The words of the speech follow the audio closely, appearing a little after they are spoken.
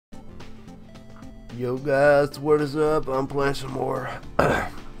Yo guys, what is up? I'm playing some more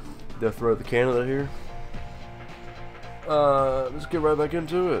Death Row the Canada here. Let's get right back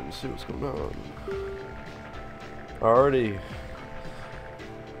into it and see what's going on. Alrighty.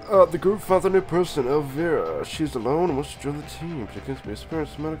 The group found a new person, Elvira. She's alone and wants to join the team. She claims to be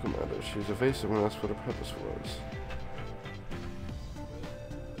experienced in medical matters. She's evasive when asked what her purpose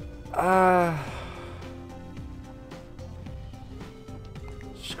was.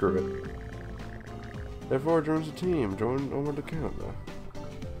 Screw it. Therefore, joins the team. Join over to Canada.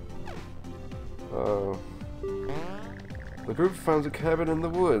 The group finds a cabin in the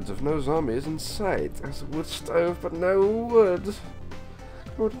woods with no zombies in sight. There's a wood stove, but no wood.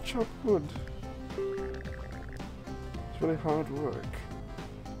 Go to chop wood. It's really hard work.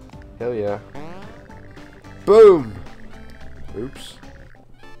 Hell yeah. Boom! Oops.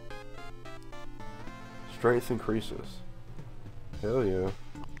 Strength increases. Hell yeah.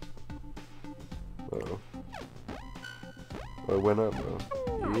 Uh-oh. Oh, it went up though.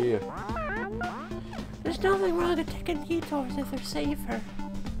 Yeah. There's nothing wrong with taking detours if they're safer.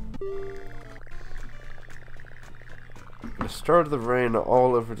 The start of the rain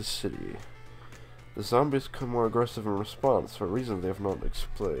all over the city. The zombies become more aggressive in response for a reason they have not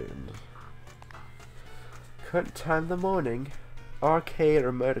explained. Current time in the morning. Arcade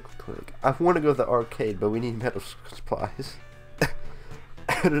or medical clinic. I want to go to the arcade, but we need medical supplies.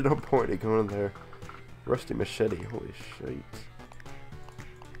 There's no point in going there. Rusty machete, holy shit.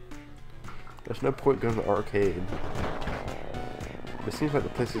 There's no point going to the arcade. It seems like the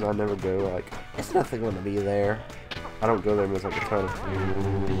places I never go, like, it's nothing gonna be there. I don't go there most of the time.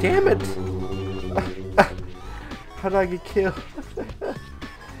 Damn it! How did I get killed?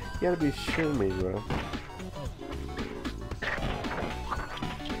 You gotta be shitting me, bro.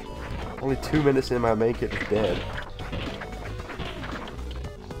 Only 2 minutes in, my main kit is dead.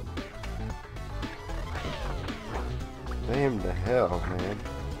 Damn the hell, man.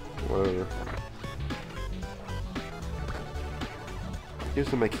 Whatever. Here's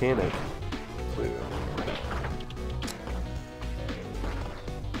the mechanic. This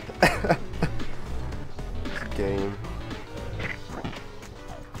game.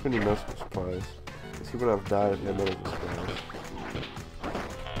 Too many medical supplies. Let's see what I've died if no medical supplies.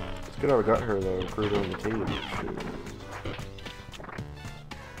 It's good I got her though, recruited on the team. Shoot.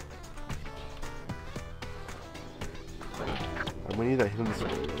 We need that healing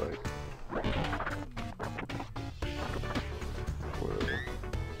spray, like. Whatever.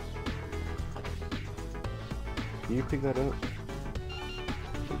 Can you pick that up?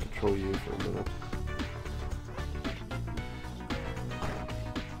 I'll control you for a minute.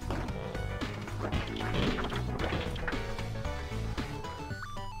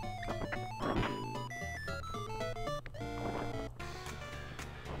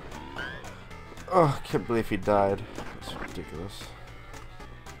 Oh, I can't believe he died. That's ridiculous.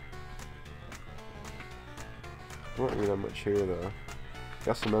 Not really that much here though.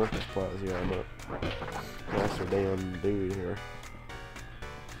 Got some medical supplies, yeah, I'm up. That's a damn dude here.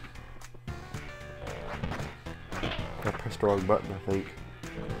 I pressed the wrong button, I think.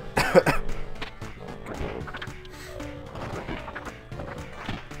 I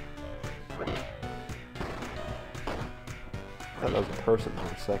thought that was a person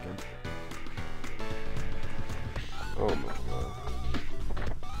for a second. Oh my god.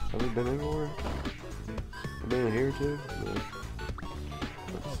 Have we been anywhere? Been in here too? No.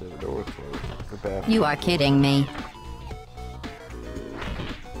 Let's see, the door's closed. The bathroom. You are kidding me.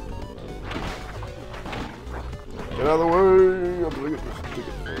 Get out of the way! I'm looking at this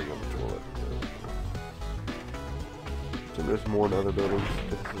ticket thing on the toilet. So there's more in other buildings.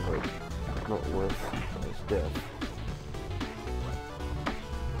 This is like not worth its death.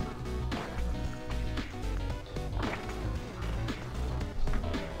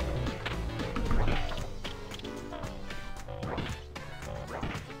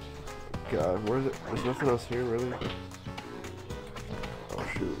 God, where is it? There's nothing else here, really? Oh,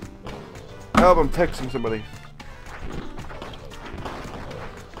 shoot. Help, I'm texting somebody.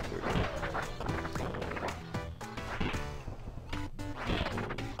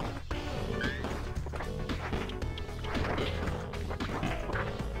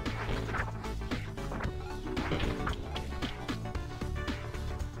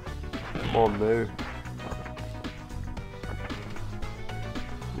 Come on, no.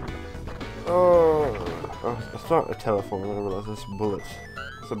 Oh, it's not a telephone, I realize it's bullets.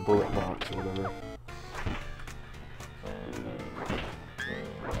 It's a bullet box or whatever.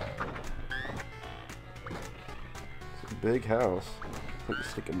 It's a big house. Like a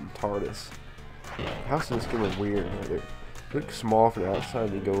sticking TARDIS. The house in this game is weird. Like Look small from the outside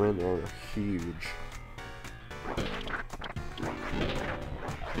and you go in there, they're huge.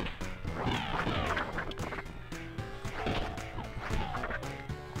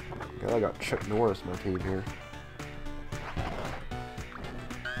 God, I got Chuck Norris on my team here.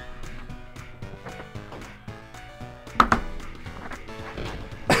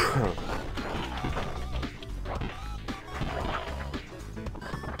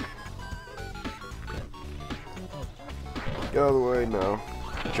 Get out of the way now.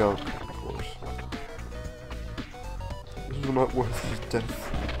 Junk, of course. This is not worth his death.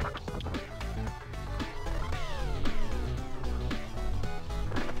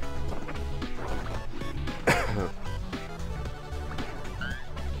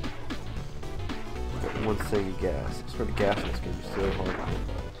 Got one thing of gas. I swear the gas is gonna be so hard to come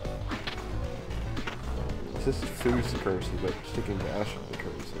by. This is food's the currency, but sticking gas is the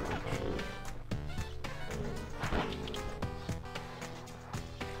currency, I'm sure.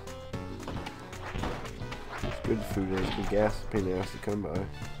 Good food is, but gas is pretty nasty to come by.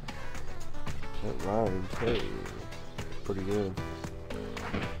 That rhymes, hey, pretty good.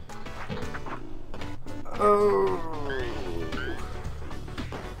 Oh,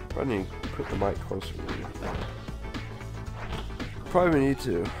 I need to put the mic closer to you. Probably need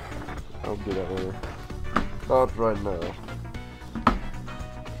to. I'll do that later. Not right now.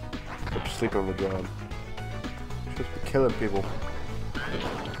 I'm sleeping on the job. I'm supposed to be killing people.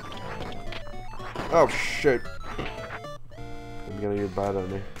 Oh shit. I'm gonna get a bite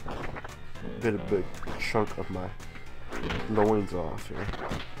on me. Bit a big chunk of my loins off here.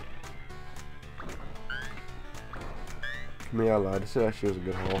 Me, I lied. This actually was a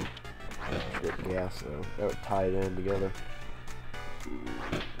good haul. Should get gas though. That would tie it in together.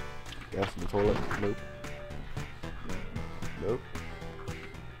 Gas in the toilet? Nope. Nope.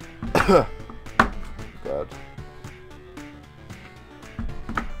 God.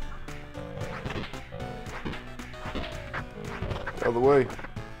 Out of the way.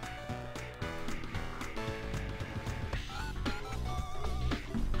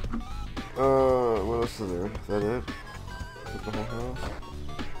 What else is there? Is that it? Is that the whole house?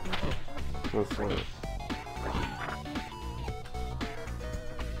 What's that?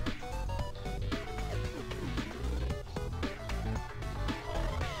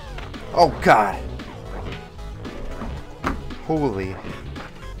 Oh God! Holy! Is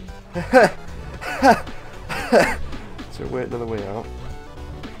there another way out?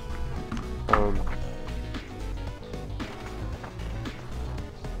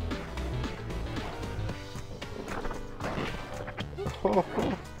 Oh,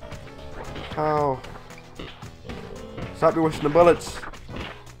 how? Stop me wishing the bullets.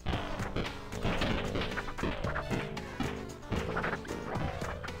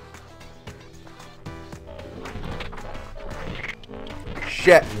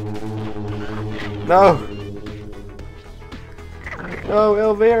 Shit. No. No,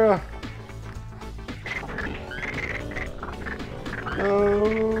 Elvira.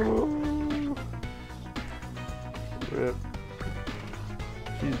 No. Rip.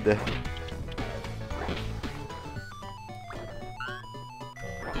 She's dead.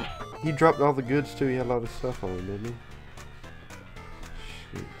 He dropped all the goods too. He had a lot of stuff on him, didn't he?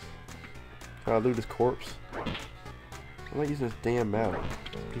 Shit. Can I loot his corpse? I'm not using this damn map.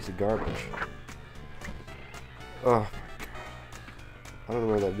 Piece of garbage. Oh my god. I don't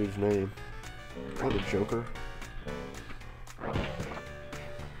know that dude's name. Is that the Joker?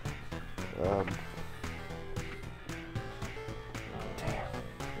 Damn.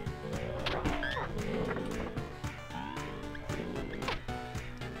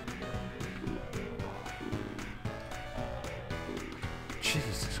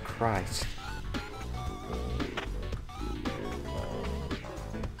 Jesus Christ.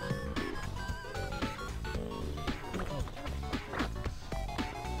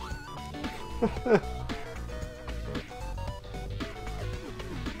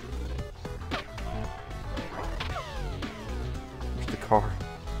 Where's the car?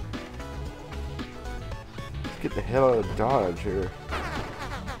 Let's get the hell out of Dodge here.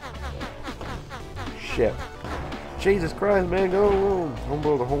 Shit. Jesus Christ, man, go on. Don't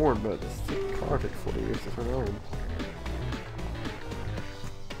blow the horn, but the car takes 40 years to turn on.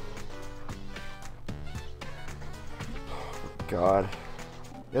 Oh, God.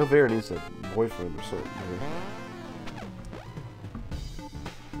 Elvira needs a boyfriend or something.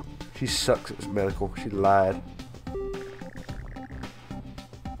 She sucks at medical. She lied.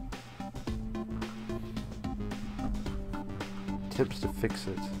 Tips to fix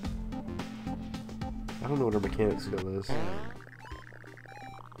it. I don't know what her mechanic skill is.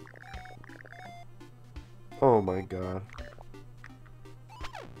 Oh my god.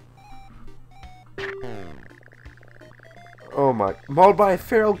 Oh my, mauled by a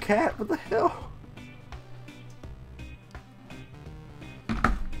feral cat? What the hell?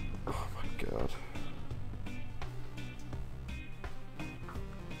 Oh my god.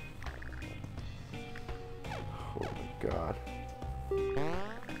 Oh my god.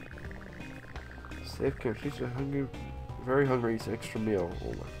 Safe camp, she's a hungry, very hungry, eats an extra meal.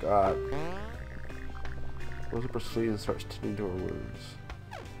 Oh my god. Goes up her sleeve and starts tending to her wounds.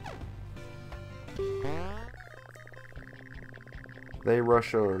 They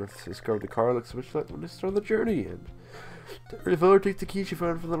rush over and discover the car looks much like when they start the journey in. The reveller takes the key she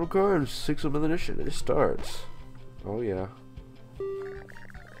found from the little car and sticks them in the ignition. It starts. Oh yeah.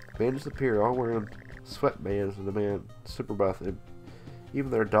 Bandits appear, all wearing sweatbands, and the man super buff. And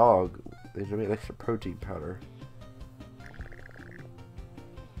even their dog, they made extra protein powder.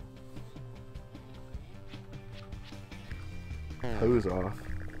 Hose off.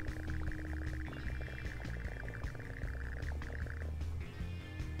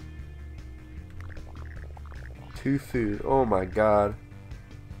 Two food. Oh my god.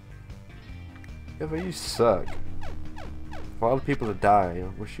 Yeah, but you suck. A lot of people to die.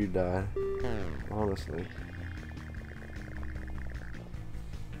 I wish you died. Honestly.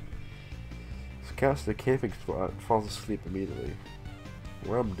 Scouts to the camping spot and falls asleep immediately.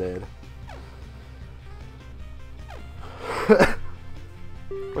 Well, I'm dead.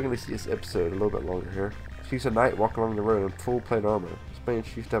 We're gonna see this episode a little bit longer here. She's a knight walking along the road in full plate armor. Explaining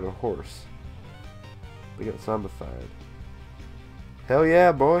she used to have a horse. They got zombified. Hell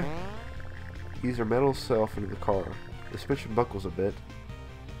yeah, boy! Ease her metal self into the car. The suspension buckles a bit.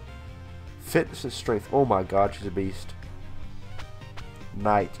 Fitness and strength. Oh my god, she's a beast.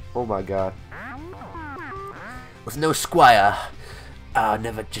 Knight. Oh my god. With no squire, I'll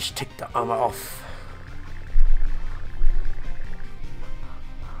never just take the armor off.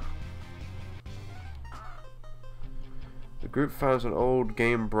 The group finds an old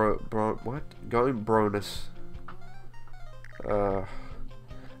game Game Bronus.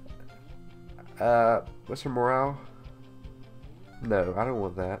 What's her morale? No, I don't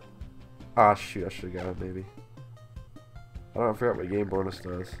want that. Ah, shoot, I should have got it maybe. I don't forget what Game Bonus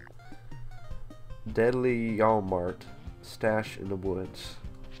does. Deadly Yalmart. Stash in the woods.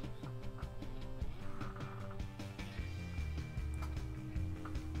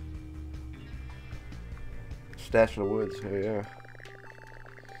 Stash in the woods, oh yeah.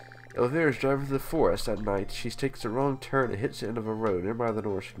 Elvira is driving through the forest at night. She takes the wrong turn and hits the end of a road. Nearby the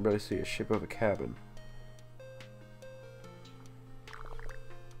door, she can barely see a shape of a cabin.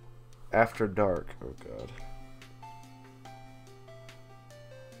 After dark. Oh god.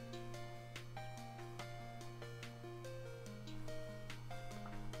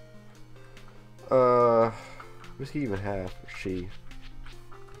 What does he even have? Or she?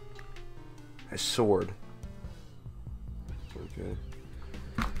 A sword. Okay.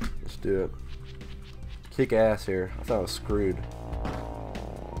 Let's do it. Kick ass here. I thought I was screwed.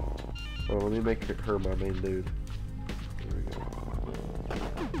 Oh, let me make her my main dude. There we go.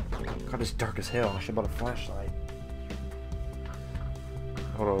 God, it's dark as hell. I should have bought a flashlight.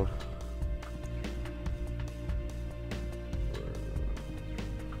 Hold on.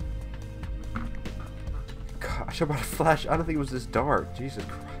 God, I should have bought a flash. I don't think it was this dark. Jesus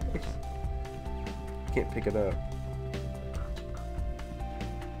Christ. I can't pick it up.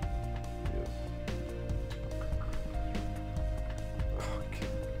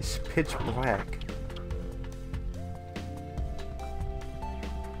 It's pitch black.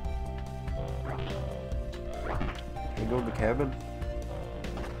 Can I go in the cabin?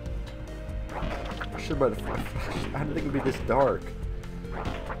 I should buy the flash. I didn't think it'd be this dark.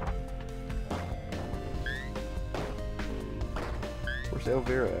 Where's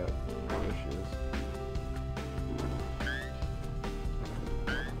Elvira at? There she is.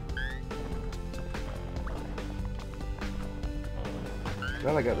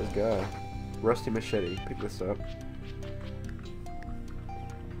 Glad I got this guy. Rusty machete. Pick this up.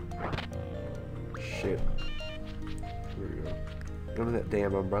 Shit. Here we go. Go to that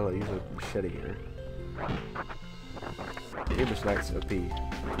damn umbrella. Use a machete here. Image Knight's OP.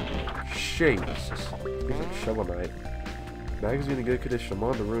 Jesus. He's like Shovel Knight. Magazine in good condition. I'm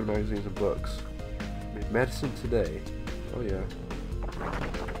on to ruin magazines and books. Made medicine today. Oh yeah.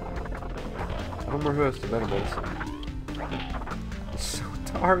 I don't remember who has the better medicine. It's so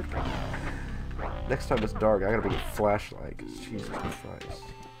dark. Next time it's dark, I gotta bring a flashlight. 'Cause Jesus Christ.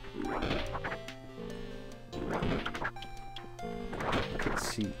 I can't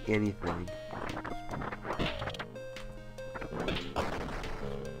see anything.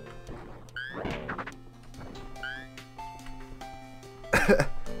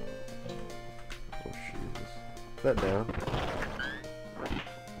 Put that down.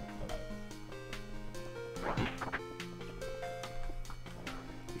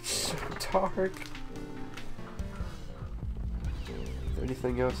 It's so dark. Is there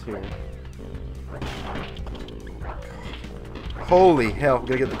anything else here? Holy hell,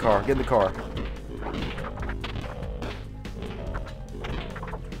 gotta get in the car, get in the car.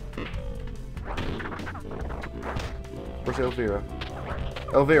 Where's Elvira?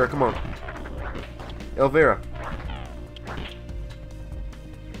 Elvira, come on. Elvira.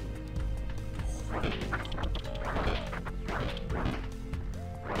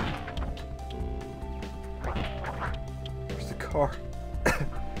 Where's the car?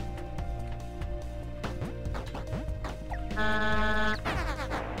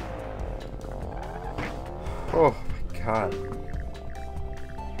 Oh my god.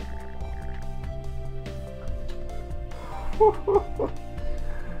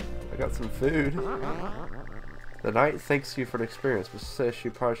 I got some food. The knight thanks you for the experience, but says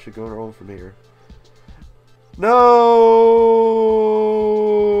you probably should go home from here. No!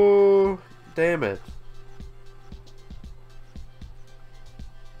 Damn it.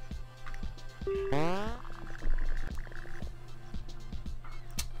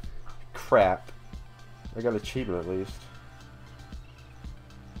 Crap. I got an achievement at least.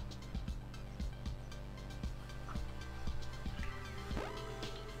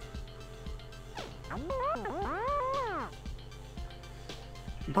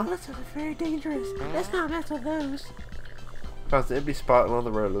 Bullets are very dangerous. Let's not mess with those. Found an empty spot along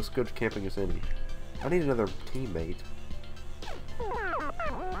the road. Looks good camping as any. I need another teammate.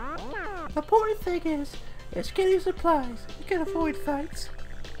 The important thing is getting supplies. You can avoid fights.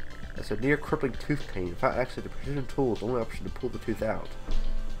 That's a near crippling tooth pain. Without actually the precision tool is the only option to pull the tooth out.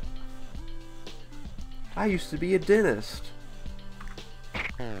 I used to be a dentist.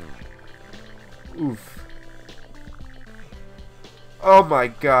 Oof. Oh my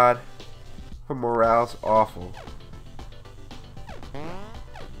god. Her morale's awful.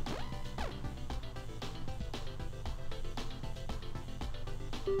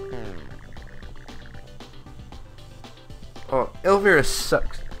 Oh, Elvira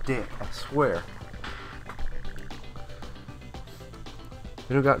sucks dick, I swear.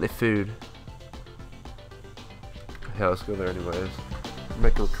 We don't got any food. Hell, let's go there anyways.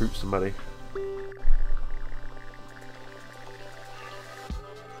 Make a recruit somebody.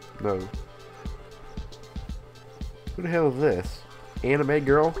 No. Who the hell is this? Anime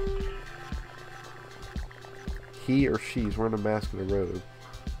girl? He or she's wearing a mask in the road.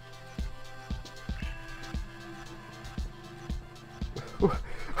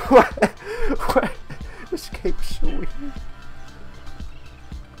 What? This game's so weird.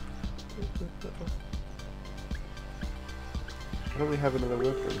 I don't really have another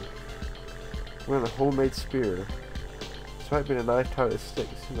weapon. We're on a homemade spear. This might be a knife tied with a stick.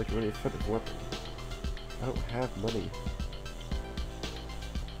 It seems like a really effective weapon. I don't have money.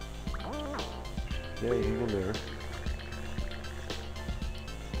 Yeah, hang in there.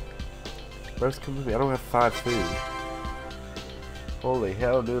 First come with me. I don't have 5 food. Holy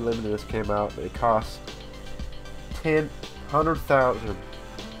hell, new limited came out. It costs 100,000.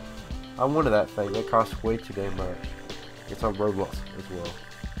 I wanted that thing. That costs way too damn much. It's on Roblox as well.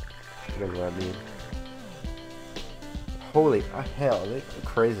 You know what I mean? Holy hell, they're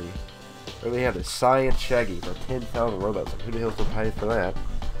crazy. They really have the Science Shaggy for 10,000 Robux. Like, who the hell's gonna pay for that?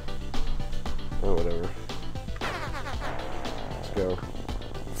 Oh, whatever. Let's go.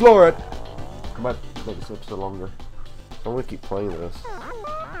 Floor it! I might make this episode longer. I want to keep playing this. I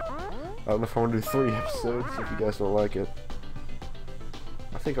don't know if I want to do 3 episodes if you guys don't like it.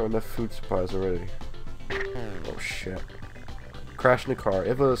 I think I have enough food supplies already. Oh shit. Crashing the car.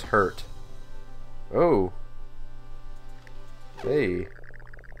 Eva's hurt. Oh. Hey.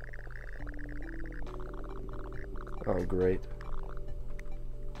 Oh great.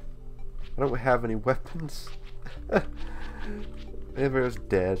 I don't have any weapons. Eva's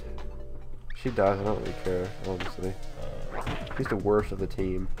dead. She dies, I don't really care, honestly. He's the worst of the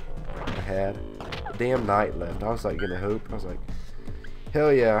team I had. Damn knight left. I was like gonna hope. I was like,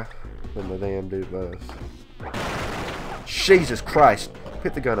 hell yeah. Then the damn dude left. Jesus Christ!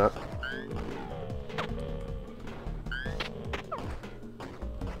 Pick the gun up.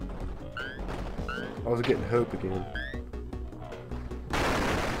 I was getting hope again.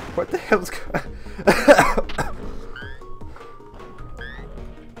 What the hell's going on?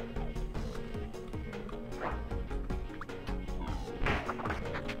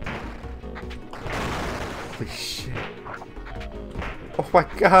 Holy shit. Oh my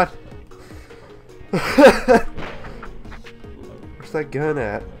god. Where's that gun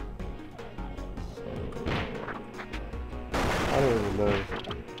at? I don't even know.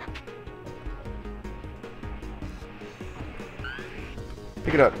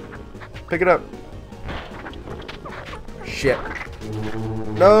 Pick it up. Pick it up. Shit.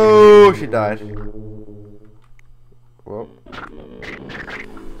 No, she died. Well,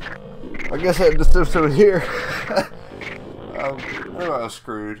 I guess I just threw some in here. I know I was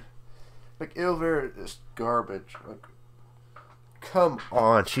screwed. Like, Ilver is garbage. Like, come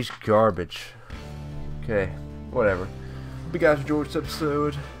on, she's garbage. Okay, whatever. Hope you guys enjoyed this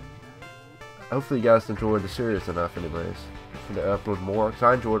episode. Hopefully you guys enjoyed the series enough anyways. I'm going to upload more, because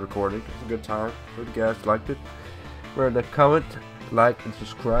I enjoyed recording. It's a good time. Hope you guys liked it. Remember to comment, like, and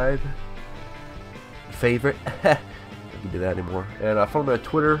subscribe. Favorite. I can do that anymore. And follow me on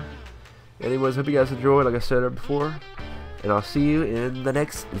Twitter. Anyways, hope you guys enjoyed, like I said before. And I'll see you in the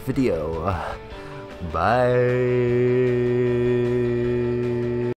next video. Bye.